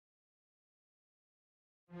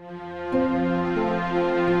The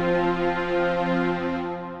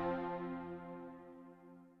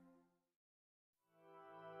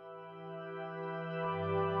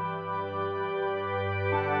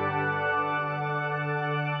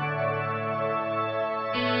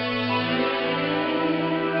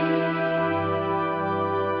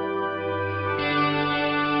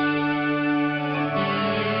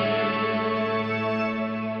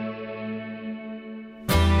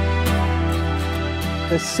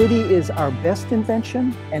city is our best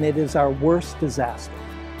invention, and it is our worst disaster.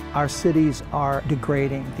 Our cities are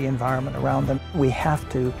degrading the environment around them. We have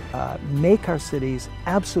to make our cities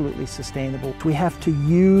absolutely sustainable. We have to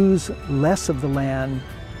use less of the land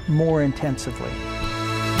more intensively.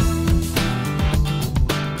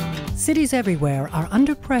 Cities everywhere are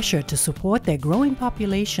under pressure to support their growing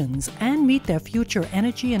populations and meet their future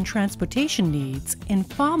energy and transportation needs in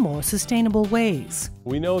far more sustainable ways.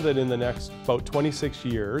 We know that in the next about 26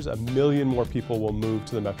 years, 1 million more people will move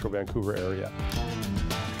to the Metro Vancouver area.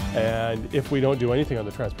 And if we don't do anything on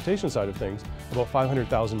the transportation side of things, about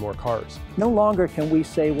 500,000 more cars. No longer can we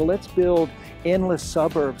say, well, let's build endless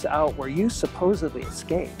suburbs out where you supposedly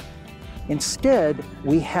escape. Instead,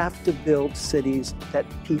 we have to build cities that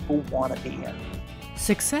people want to be in.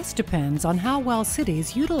 Success depends on how well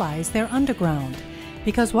cities utilize their underground,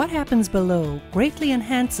 because what happens below greatly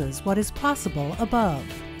enhances what is possible above.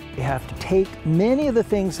 We have to take many of the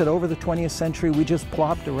things that over the 20th century we just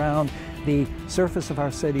plopped around the surface of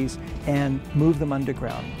our cities and move them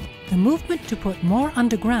underground. The movement to put more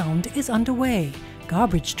underground is underway.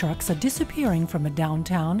 Garbage trucks are disappearing from a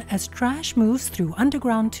downtown as trash moves through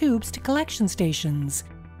underground tubes to collection stations.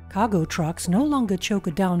 Cargo trucks no longer choke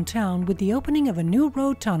a downtown with the opening of a new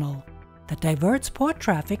road tunnel that diverts port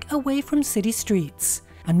traffic away from city streets.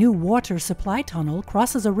 A new water supply tunnel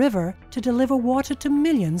crosses a river to deliver water to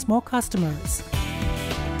millions more customers.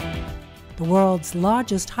 The world's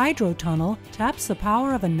largest hydro tunnel taps the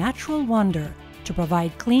power of a natural wonder to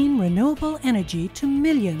provide clean, renewable energy to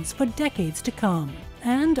millions for decades to come.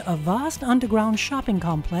 And a vast underground shopping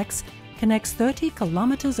complex connects 30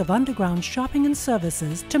 kilometers of underground shopping and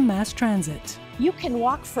services to mass transit. You can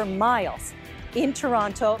walk for miles in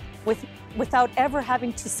Toronto without ever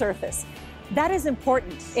having to surface. That is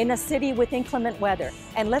important in a city with inclement weather.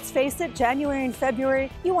 And let's face it, January and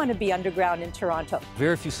February, you want to be underground in Toronto.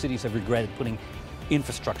 Very few cities have regretted putting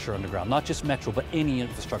infrastructure underground, not just metro, but any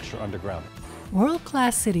infrastructure underground.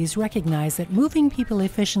 World-class cities recognize that moving people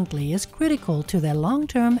efficiently is critical to their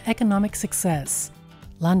long-term economic success.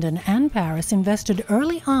 London and Paris invested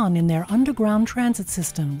early on in their underground transit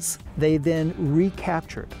systems. They then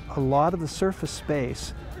recaptured a lot of the surface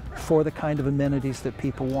space for the kind of amenities that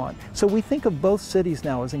people want. So we think of both cities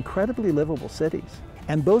now as incredibly livable cities,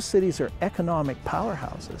 and both cities are economic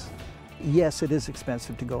powerhouses. Yes, it is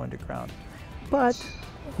expensive to go underground, but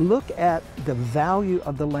look at the value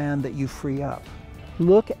of the land that you free up.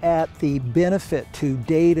 Look at the benefit to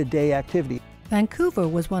day-to-day activity. Vancouver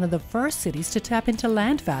was one of the first cities to tap into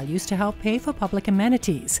land values to help pay for public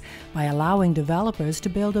amenities by allowing developers to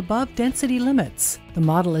build above density limits. The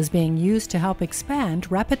model is being used to help expand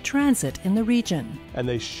rapid transit in the region. And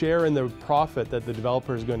they share in the profit that the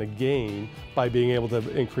developer is going to gain by being able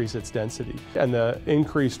to increase its density. And the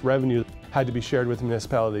increased revenue had to be shared with the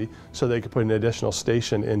municipality so they could put an additional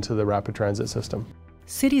station into the rapid transit system.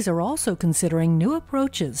 Cities are also considering new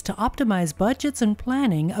approaches to optimize budgets and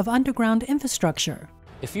planning of underground infrastructure.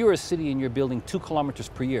 If you're a city and you're building 2 kilometers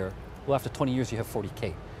per year, well, after 20 years you have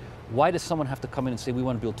 40K. Why does someone have to come in and say we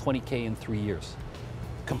want to build 20K in 3 years?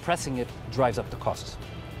 Compressing it drives up the costs.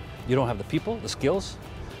 You don't have the people, the skills,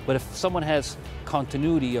 but if someone has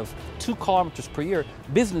continuity of 2 kilometers per year,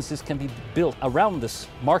 businesses can be built around this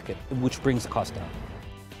market, which brings the cost down.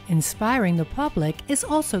 Inspiring the public is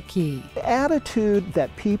also key. The attitude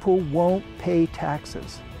that people won't pay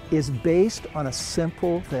taxes is based on a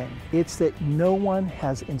simple thing. It's that no one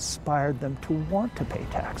has inspired them to want to pay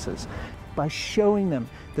taxes by showing them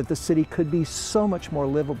that the city could be so much more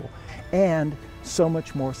livable and so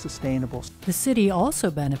much more sustainable. The city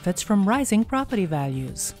also benefits from rising property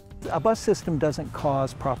values. A bus system doesn't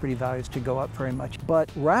cause property values to go up very much,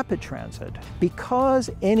 but rapid transit, because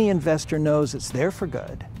any investor knows it's there for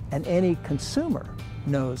good and any consumer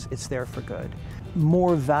knows it's there for good,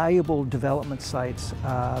 more valuable development sites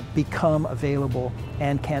become available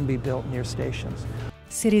and can be built near stations.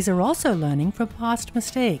 Cities are also learning from past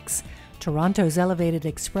mistakes. Toronto's elevated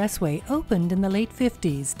expressway opened in the late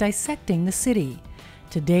 50s, dissecting the city.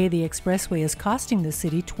 Today, the expressway is costing the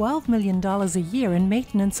city $12 million a year in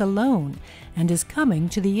maintenance alone and is coming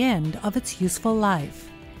to the end of its useful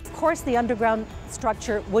life. Of course, the underground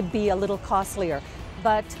structure would be a little costlier,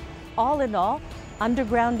 but All in all,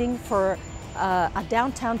 undergrounding for a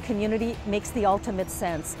downtown community makes the ultimate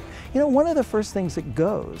sense. You know, one of the first things that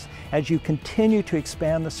goes as you continue to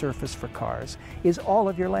expand the surface for cars is all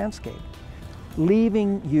of your landscape,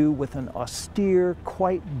 leaving you with an austere,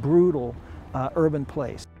 quite brutal urban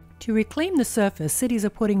place. To reclaim the surface, cities are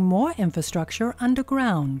putting more infrastructure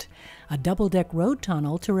underground. A double-deck road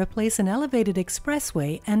tunnel to replace an elevated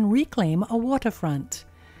expressway and reclaim a waterfront.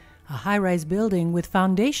 A high-rise building with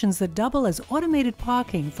foundations that double as automated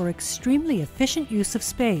parking for extremely efficient use of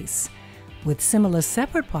space, with similar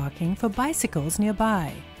separate parking for bicycles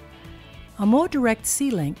nearby. A more direct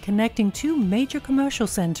sea link connecting two major commercial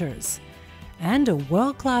centers, and a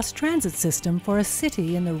world-class transit system for a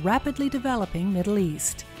city in the rapidly developing Middle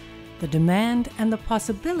East. The demand and the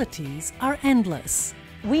possibilities are endless.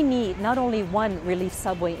 We need not only one relief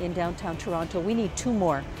subway in downtown Toronto, we need two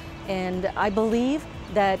more. And I believe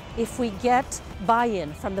that if we get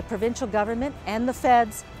buy-in from the provincial government and the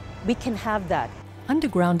feds, we can have that.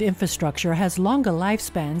 Underground infrastructure has longer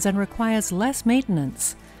lifespans and requires less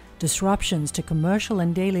maintenance. Disruptions to commercial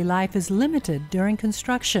and daily life is limited during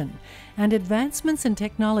construction, and advancements in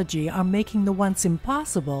technology are making the once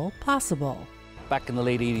impossible possible. Back in the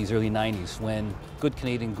late 80s, early 90s, when a good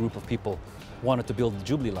Canadian group of people wanted to build the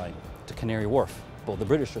Jubilee Line to Canary Wharf, well, the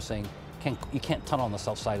British were saying, you can't tunnel on the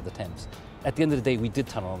south side of the Thames. At the end of the day, we did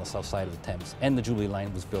tunnel on the south side of the Thames, and the Jubilee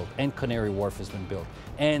Line was built, and Canary Wharf has been built,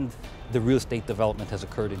 and the real estate development has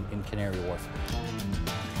occurred in Canary Wharf.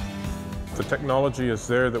 The technology is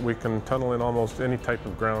there that we can tunnel in almost any type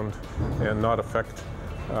of ground and not affect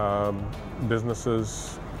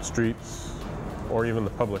businesses, streets, or even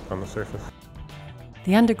the public on the surface.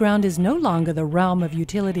 The underground is no longer the realm of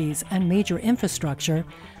utilities and major infrastructure,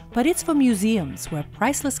 but it's for museums where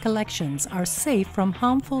priceless collections are safe from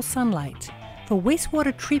harmful sunlight, for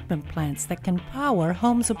wastewater treatment plants that can power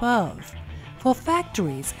homes above, for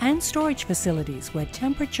factories and storage facilities where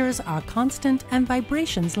temperatures are constant and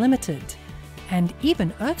vibrations limited. And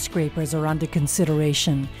even earth scrapers are under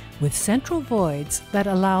consideration, with central voids that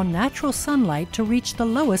allow natural sunlight to reach the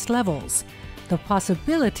lowest levels. The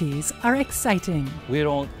possibilities are exciting. We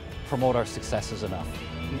don't promote our successes enough.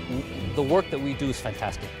 The work that we do is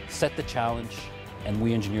fantastic. Set the challenge, and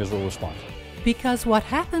we engineers will respond. Because what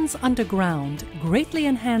happens underground greatly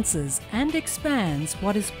enhances and expands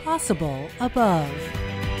what is possible above.